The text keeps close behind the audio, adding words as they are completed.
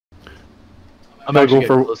I'm actually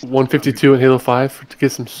going for 152 in Halo 5 to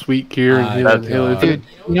get some sweet gear and Halo. Dude,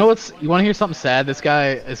 you know what's? You want to hear something sad? This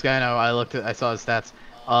guy. I know. I saw his stats.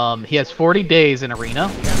 He has 40 days in Arena,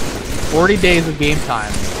 40 days of game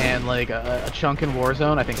time, and like a chunk in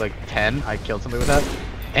Warzone. I think like 10. I killed somebody with that,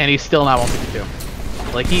 and he's still not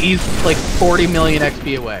 152. Like he's like 40 million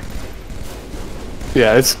XP away.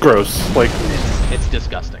 Yeah, it's gross. Like it's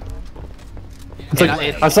disgusting. It's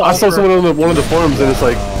like I saw someone on one of the forums and it's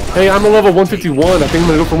like, hey, I'm a level 151. I think I'm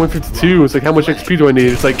gonna go for 152. It's like, how much XP do I need?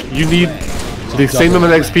 It's like you need the same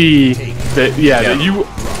amount of XP that that you.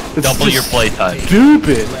 Double your playtime.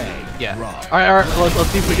 Stupid. Yeah. All right. Let's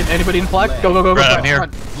see if we get anybody in flag. Go. Run here.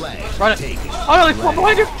 Run it. Oh no, there's one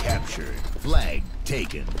behind you. Captured. Flag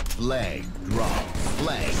taken. Flag drop.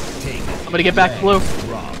 Flag taken. I'm gonna get back to blue.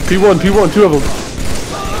 P1, two of them.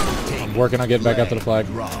 I'm working on getting back up to the flag.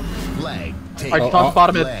 Flag taken. Alright, top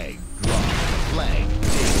bottom mid. Flag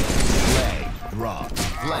drop.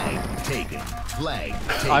 Flag taken. Flag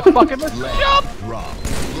taken. I fucking missed the jump. Drop.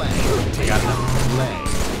 Flag taken. Flag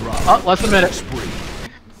drop. Oh, less than a minute.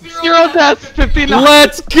 0 deaths, 59.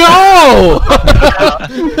 Let's go!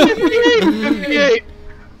 58.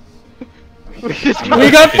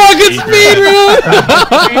 We got fucking speed run!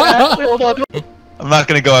 Hold on. I'm not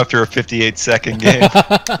gonna go after a 58-second game.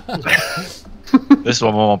 This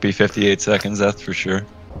one won't be 58 seconds, that's for sure.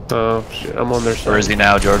 Oh shit, I'm on their side. Where is he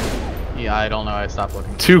now, Jordan? Yeah, I don't know. I stopped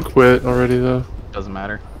looking. 2 quit already though. Doesn't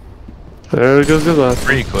matter. There goes the last.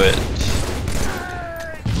 3 quit.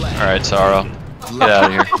 All right, Sorrow, get out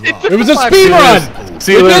of here. It was a speed run.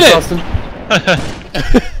 See you later, Austin.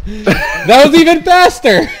 That was even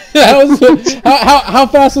faster. That was how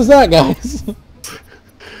fast was that, guys?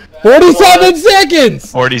 47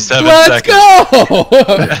 seconds. 47 Let's seconds.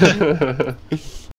 go.